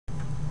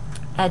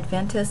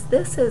Adventists,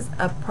 this is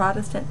a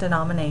Protestant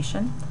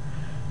denomination,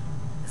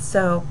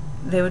 so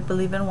they would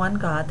believe in one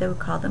God. They would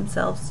call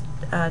themselves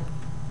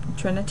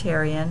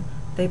Trinitarian.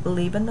 They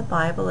believe in the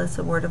Bible as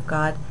the Word of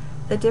God.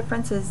 The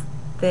difference is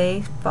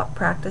they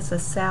practice a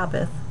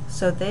Sabbath,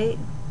 so they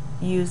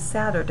use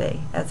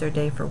Saturday as their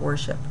day for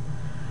worship.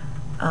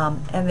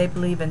 And they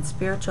believe in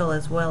spiritual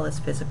as well as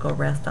physical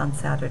rest on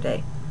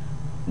Saturday.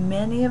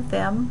 Many of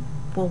them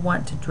will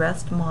want to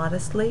dress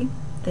modestly.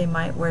 They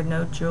might wear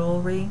no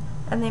jewelry,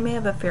 and they may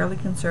have a fairly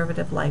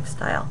conservative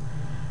lifestyle.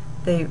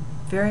 They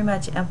very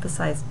much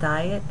emphasize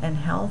diet and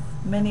health.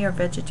 Many are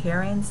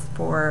vegetarians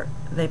for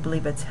they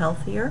believe it's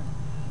healthier.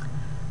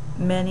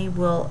 Many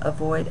will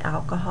avoid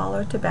alcohol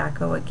or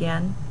tobacco,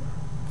 again,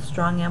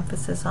 strong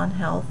emphasis on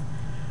health.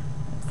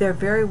 They're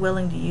very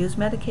willing to use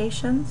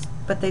medications,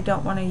 but they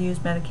don't want to use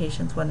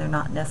medications when they're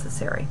not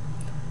necessary.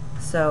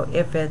 So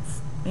if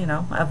it's,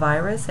 a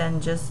virus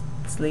and just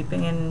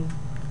sleeping and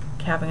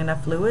having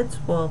enough fluids,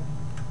 well,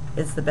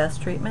 is the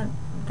best treatment,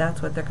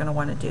 that's what they're going to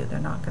want to do. They're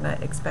not going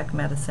to expect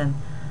medicine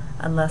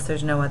unless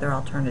there's no other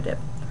alternative.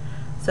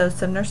 So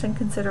some nursing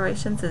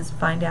considerations is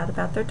find out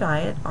about their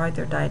diet. Are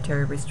there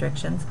dietary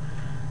restrictions?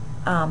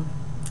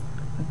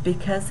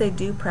 Because they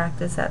do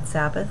practice at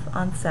Sabbath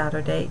on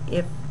Saturday,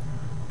 if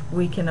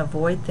we can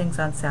avoid things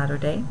on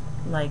Saturday,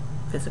 like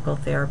physical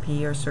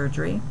therapy or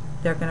surgery,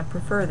 they're going to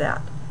prefer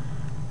that.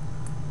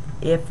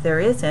 If there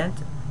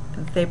isn't,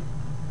 they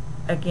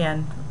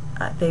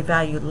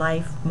value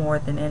life more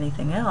than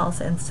anything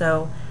else, and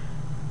so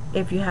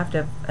if you have to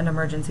have an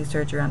emergency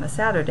surgery on a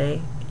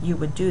Saturday, you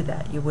would do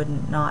that. You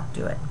wouldn't not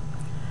do it.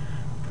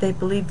 They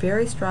believe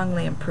very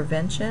strongly in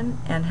prevention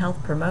and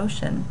health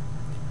promotion.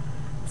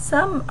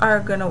 Some are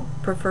going to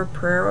prefer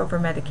prayer over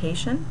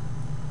medication,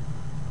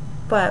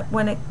 but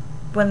when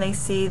they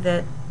see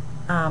that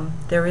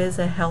there is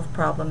a health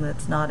problem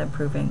that's not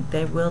improving,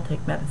 they will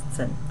take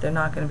medicine. They're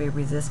not going to be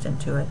resistant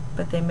to it,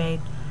 but they may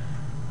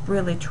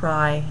really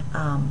try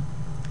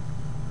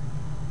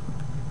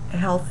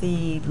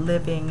healthy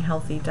living,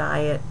 healthy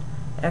diet,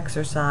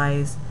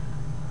 exercise,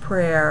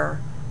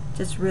 prayer,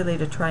 just really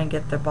to try and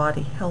get their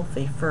body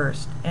healthy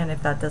first. And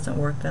if that doesn't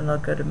work, then they'll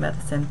go to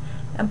medicine.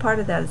 And part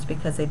of that is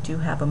because they do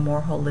have a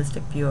more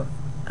holistic view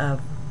of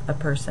a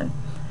person.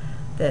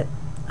 That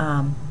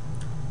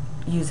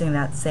using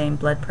that same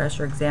blood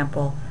pressure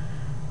example,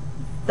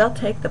 they'll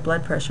take the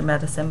blood pressure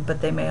medicine, but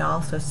they may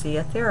also see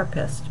a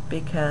therapist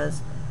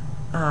because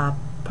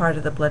part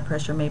of the blood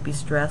pressure may be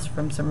stress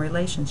from some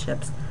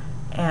relationships,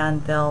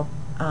 and they'll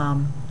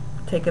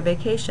take a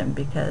vacation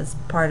because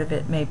part of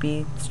it may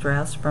be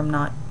stress from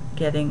not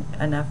getting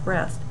enough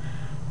rest,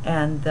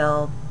 and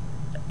they'll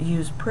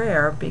use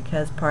prayer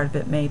because part of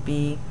it may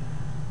be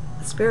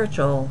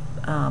spiritual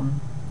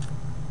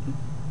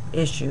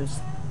issues.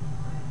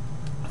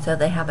 So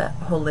they have a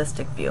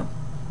holistic view.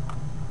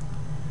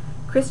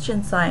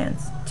 Christian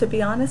Science. To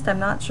be honest, I'm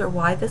not sure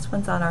why this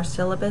one's on our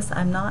syllabus.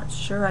 I'm not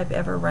sure I've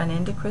ever run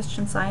into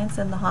Christian Science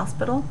in the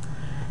hospital.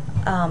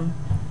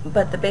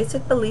 But the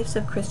basic beliefs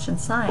of Christian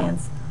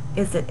Science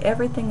is that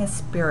everything is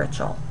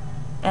spiritual,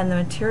 and the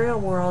material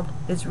world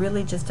is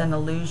really just an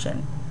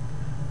illusion.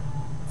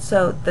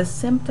 So the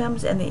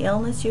symptoms and the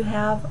illness you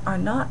have are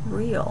not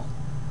real.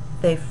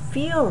 They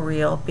feel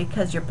real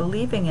because you're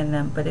believing in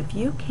them, but if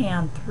you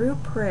can, through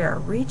prayer,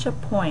 reach a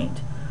point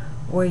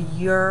where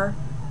you're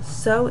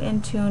so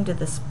in tune to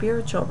the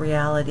spiritual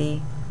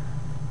reality,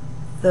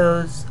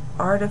 those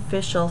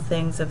artificial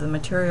things of the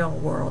material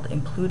world,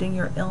 including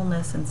your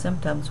illness and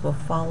symptoms, will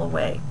fall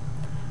away.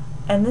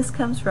 And this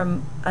comes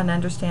from an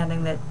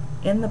understanding that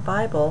in the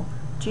Bible,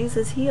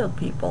 Jesus healed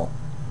people.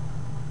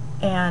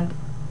 And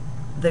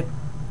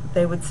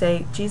they would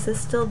say Jesus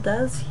still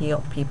does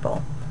heal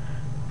people.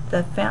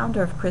 The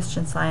founder of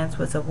Christian Science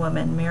was a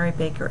woman, Mary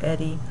Baker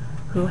Eddy,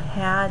 who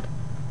had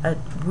a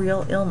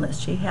real illness.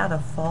 She had a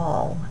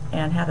fall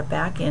and had a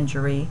back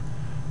injury,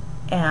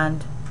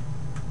 and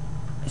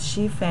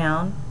she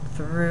found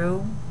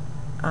through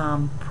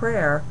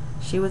prayer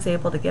she was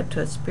able to get to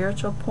a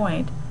spiritual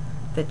point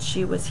that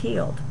she was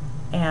healed.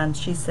 And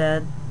she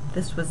said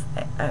this was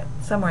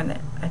somewhere in the,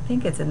 I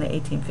think it's in the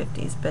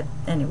 1850s, but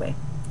anyway,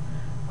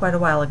 quite a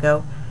while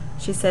ago.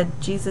 She said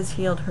Jesus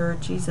healed her.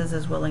 Jesus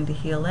is willing to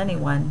heal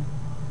anyone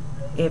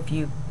if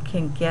you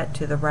can get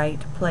to the right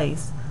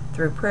place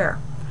through prayer.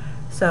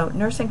 So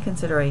nursing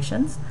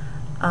considerations,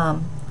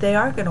 they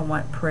are going to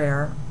want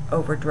prayer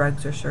over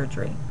drugs or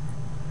surgery.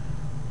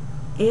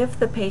 If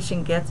the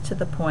patient gets to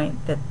the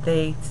point that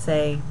they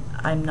say,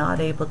 I'm not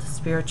able to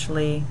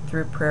spiritually,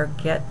 through prayer,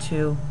 get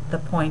to the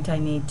point I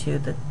need to,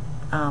 that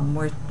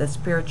where the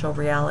spiritual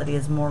reality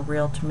is more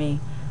real to me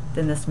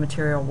than this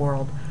material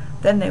world,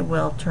 then they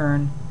will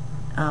turn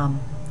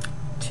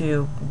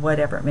to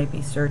whatever it may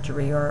be,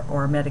 surgery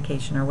or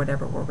medication or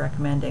whatever we're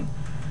recommending.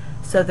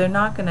 So they're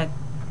not going to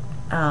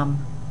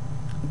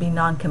be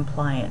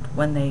non-compliant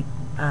when they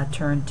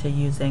turn to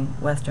using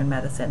Western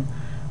medicine,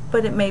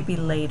 but it may be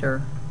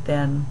later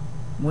than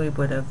we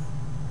would have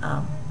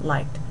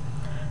liked.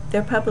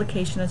 Their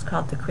publication is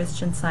called the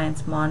Christian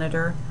Science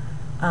Monitor.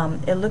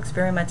 It looks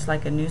very much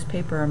like a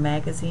newspaper or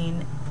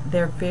magazine.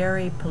 They're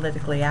very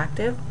politically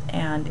active,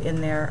 and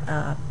in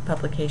their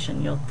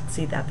publication you'll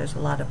see that there's a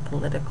lot of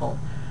political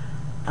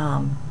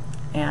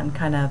and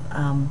kind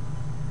of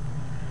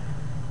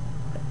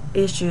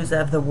issues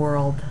of the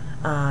world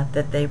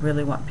that they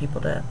really want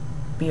people to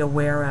be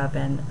aware of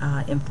and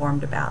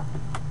informed about.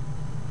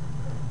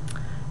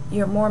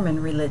 Your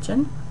Mormon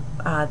religion,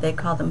 they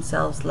call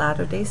themselves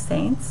Latter-day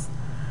Saints.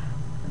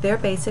 Their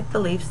basic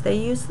beliefs, they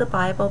use the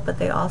Bible, but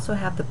they also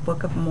have the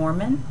Book of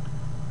Mormon.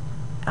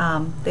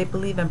 They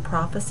believe in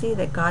prophecy,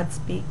 that God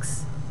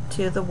speaks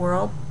to the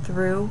world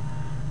through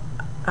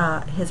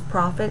his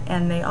prophet,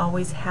 and they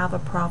always have a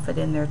prophet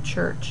in their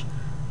church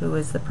who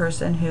is the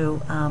person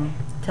who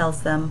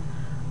tells them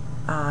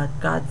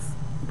God's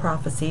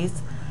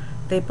prophecies.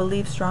 They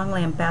believe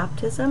strongly in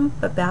baptism,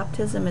 but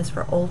baptism is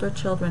for older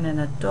children and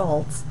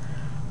adults.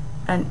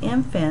 An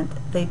infant,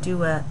 they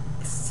do a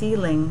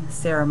sealing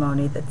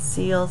ceremony that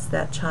seals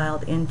that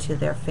child into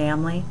their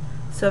family.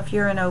 So if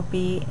you're an OB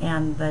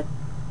and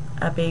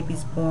a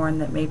baby's born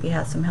that maybe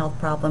has some health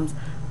problems,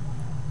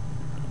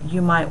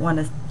 you might want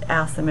to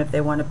ask them if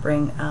they want to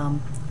bring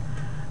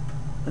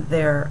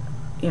their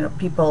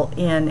people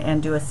in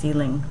and do a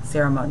sealing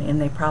ceremony,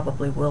 and they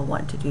probably will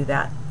want to do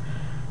that.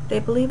 They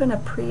believe in a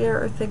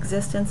pre-earth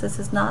existence. This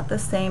is not the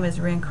same as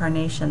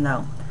reincarnation,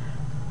 though.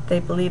 They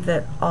believe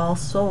that all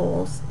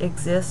souls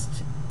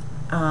exist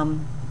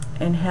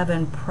in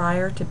heaven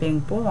prior to being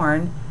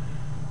born,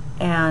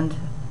 and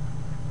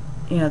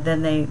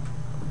then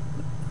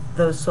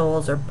those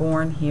souls are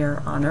born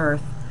here on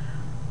earth.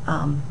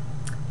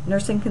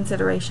 Nursing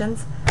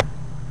considerations,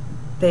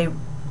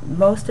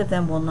 most of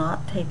them will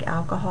not take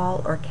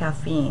alcohol or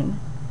caffeine,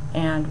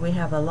 and we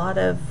have a lot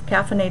of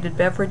caffeinated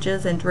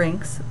beverages and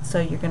drinks, so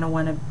you're going to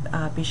want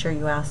to be sure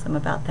you ask them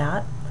about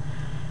that.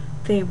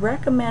 They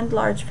recommend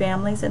large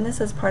families, and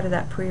this is part of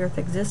that pre-earth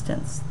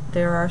existence.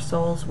 There are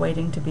souls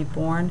waiting to be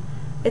born.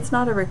 It's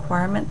not a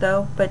requirement,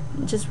 though, but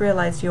just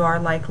realize you are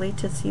likely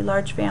to see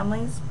large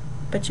families,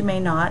 but you may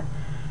not.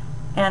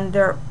 And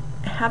they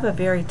have a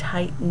very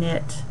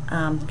tight-knit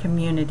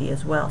community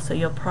as well, so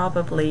you'll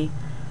probably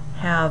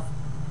have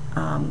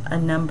a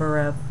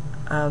number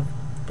of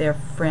their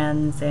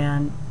friends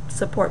and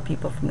support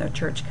people from their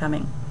church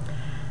coming.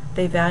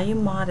 They value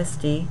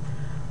modesty.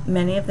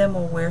 Many of them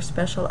will wear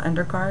special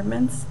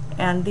undergarments,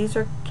 and these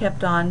are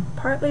kept on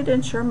partly to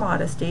ensure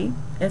modesty.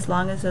 As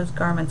long as those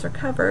garments are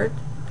covered,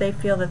 they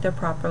feel that they're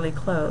properly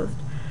clothed.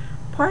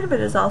 Part of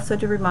it is also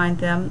to remind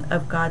them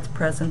of God's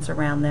presence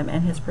around them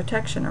and his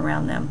protection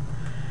around them.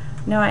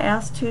 Now, I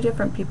asked 2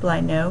 different people I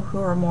know who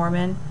are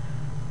Mormon,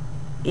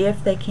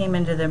 if they came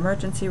into the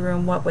emergency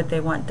room, what would they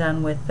want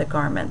done with the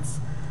garments?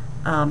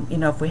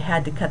 If we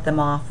had to cut them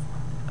off.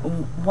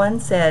 One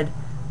said,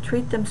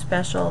 treat them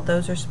special.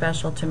 Those are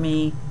special to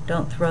me.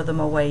 Don't throw them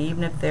away,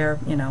 even if they're,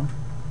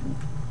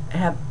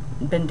 have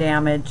been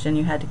damaged and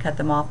you had to cut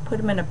them off. Put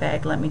them in a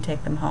bag. Let me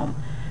take them home.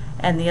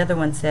 And the other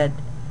one said,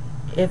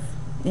 if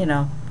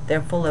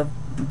they're full of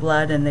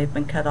blood and they've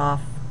been cut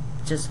off,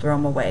 just throw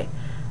them away.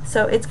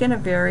 So it's going to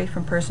vary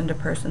from person to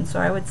person. So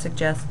I would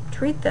suggest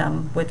treat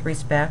them with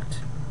respect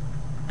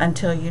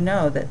until you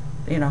know that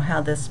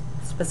how this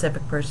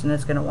specific person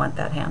is going to want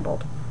that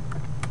handled.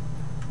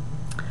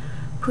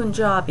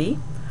 Punjabi,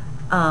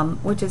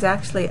 which is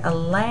actually a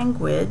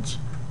language,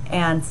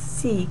 and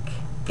Sikh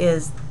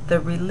is the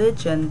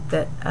religion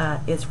that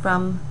is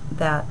from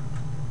that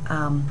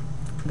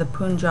the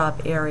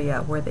Punjab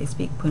area where they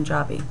speak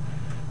Punjabi.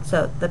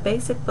 So the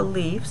basic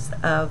beliefs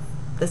of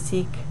the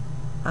Sikh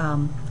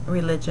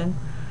religion,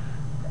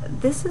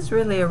 this is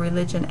really a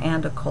religion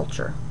and a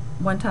culture.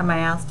 One time I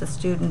asked a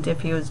student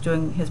if he was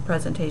doing his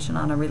presentation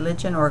on a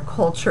religion or a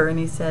culture, and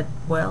he said,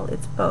 well,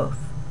 it's both.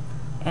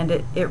 And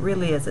it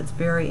really is. It's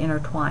very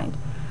intertwined.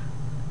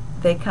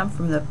 They come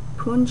from the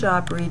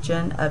Punjab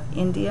region of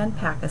India and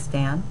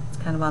Pakistan.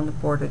 It's kind of on the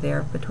border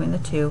there between the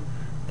two.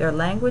 Their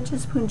language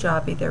is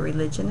Punjabi. Their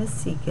religion is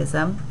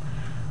Sikhism.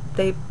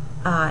 They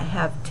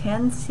have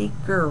 10 Sikh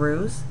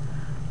gurus.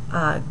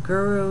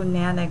 Guru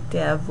Nanak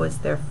Dev was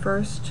their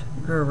first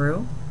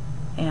guru,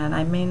 and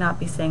I may not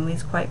be saying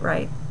these quite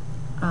right.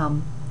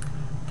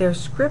 Their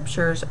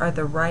scriptures are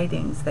the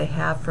writings they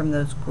have from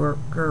those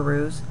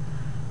gurus,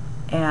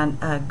 and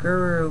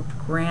Guru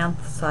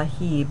Granth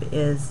Sahib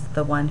is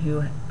the one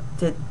who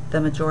did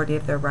the majority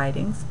of their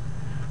writings.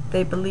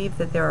 They believe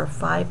that there are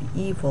 5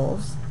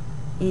 evils: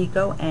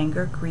 ego,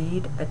 anger,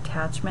 greed,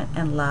 attachment,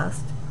 and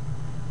lust,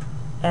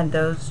 and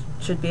those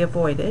should be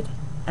avoided.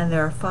 And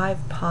there are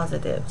 5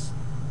 positives: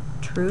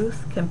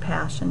 truth,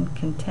 compassion,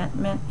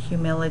 contentment,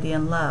 humility,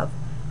 and love.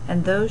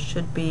 And those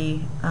should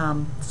be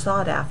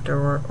sought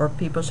after, or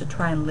people should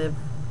try and live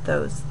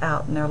those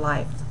out in their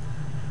lives.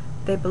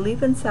 They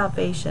believe in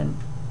salvation,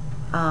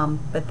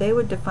 but they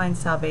would define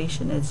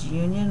salvation as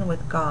union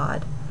with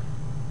God,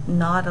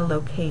 not a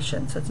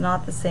location. So it's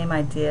not the same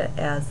idea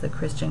as the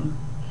Christian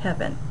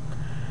heaven.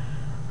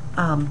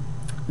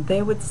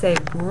 They would say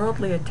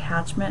worldly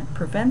attachment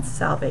prevents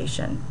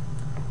salvation.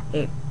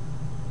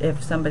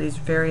 If somebody's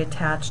very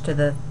attached to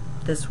the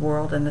this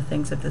world and the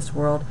things of this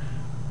world,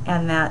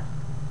 and that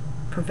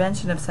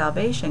prevention of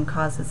salvation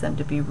causes them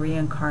to be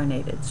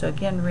reincarnated. So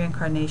again,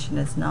 reincarnation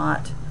is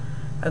not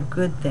a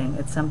good thing.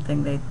 It's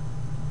something that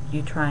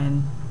you try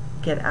and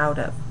get out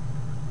of.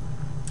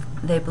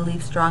 They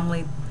believe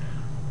strongly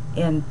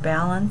in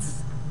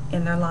balance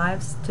in their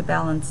lives, to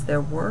balance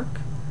their work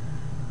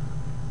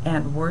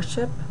and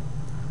worship,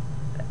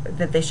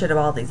 that they should have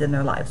all these in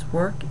their lives: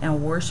 work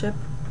and worship,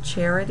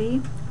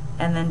 charity,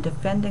 and then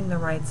defending the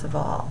rights of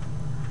all.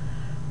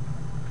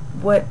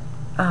 What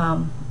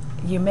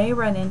you may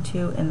run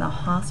into in the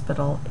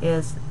hospital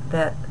is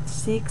that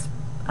Sikhs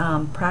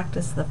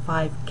practice the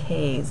 5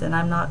 Ks, and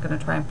I'm not going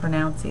to try and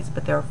pronounce these,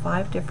 but there are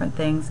 5 different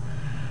things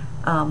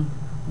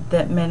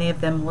that many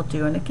of them will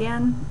do. And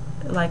again,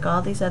 like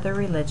all these other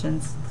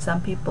religions,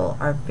 some people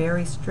are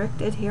very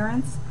strict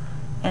adherents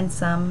and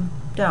some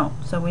don't.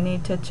 So we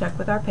need to check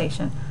with our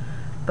patient.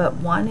 But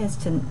one is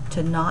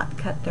to not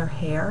cut their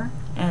hair,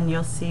 and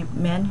you'll see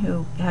men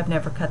who have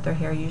never cut their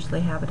hair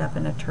usually have it up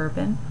in a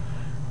turban.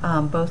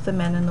 Both the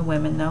men and the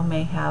women, though,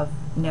 may have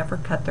never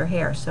cut their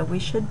hair, so we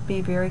should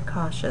be very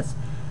cautious.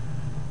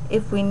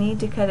 If we need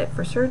to cut it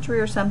for surgery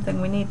or something,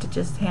 we need to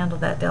just handle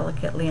that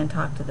delicately and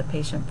talk to the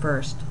patient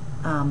first.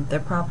 They're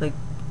probably,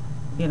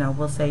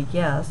 will say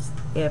yes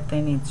if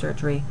they need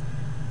surgery.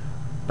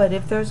 But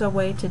if there's a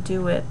way to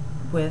do it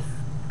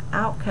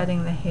without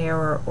cutting the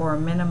hair or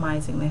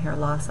minimizing the hair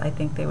loss, I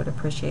think they would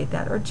appreciate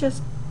that, or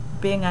just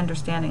being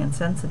understanding and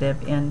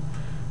sensitive in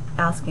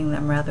asking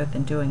them rather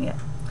than doing it.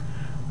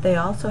 They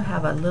also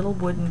have a little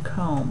wooden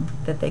comb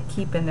that they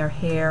keep in their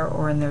hair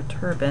or in their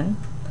turban.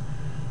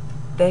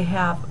 They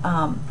have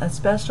a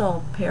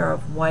special pair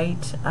of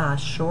white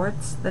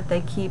shorts that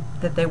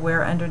they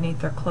wear underneath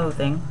their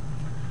clothing,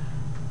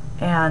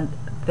 and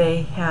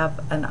they have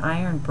an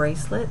iron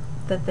bracelet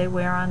that they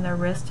wear on their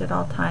wrist at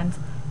all times,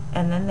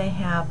 and then they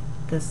have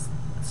this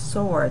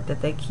sword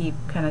that they keep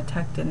kind of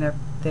tucked in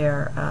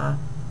their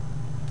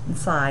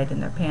side in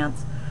their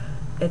pants.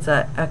 It's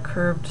a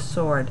curved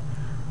sword.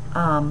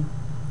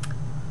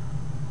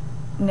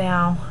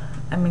 Now,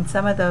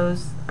 some of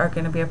those are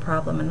going to be a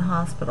problem in the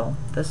hospital.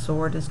 The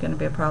sword is going to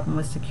be a problem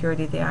with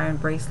security. The iron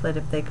bracelet,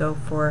 if they go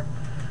for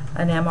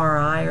an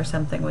MRI or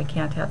something, we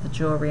can't have the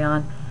jewelry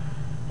on.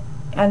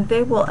 And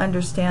they will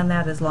understand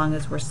that as long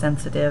as we're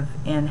sensitive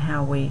in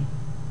how we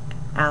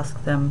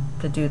ask them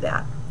to do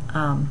that.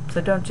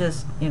 So don't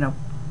just,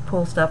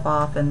 pull stuff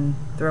off and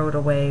throw it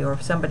away, or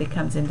if somebody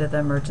comes into the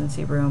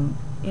emergency room,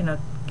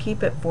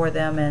 keep it for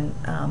them, and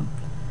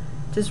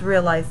just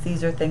realize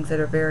these are things that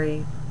are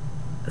very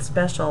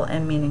special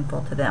and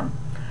meaningful to them.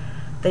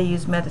 They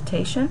use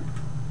meditation.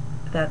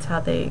 That's how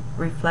they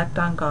reflect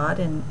on God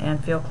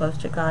and feel close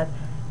to God.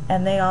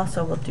 And they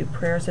also will do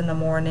prayers in the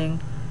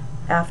morning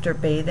after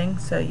bathing.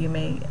 So you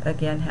may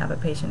again have a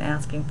patient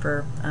asking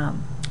for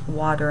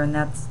water, and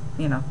that's,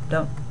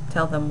 don't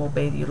tell them we'll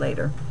bathe you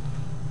later.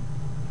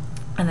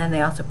 And then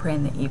they also pray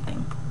in the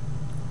evening.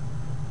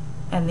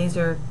 And these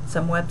are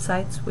some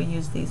websites. We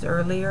used these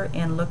earlier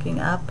in looking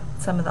up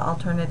some of the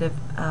alternative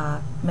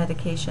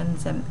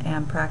medications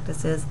and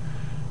practices,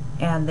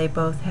 and they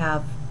both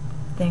have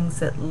things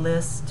that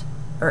list,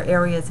 or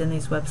areas in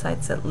these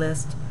websites that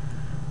list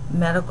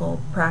medical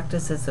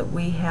practices that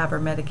we have or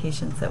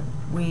medications that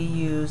we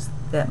use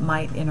that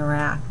might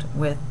interact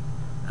with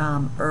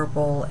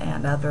herbal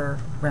and other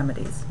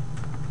remedies.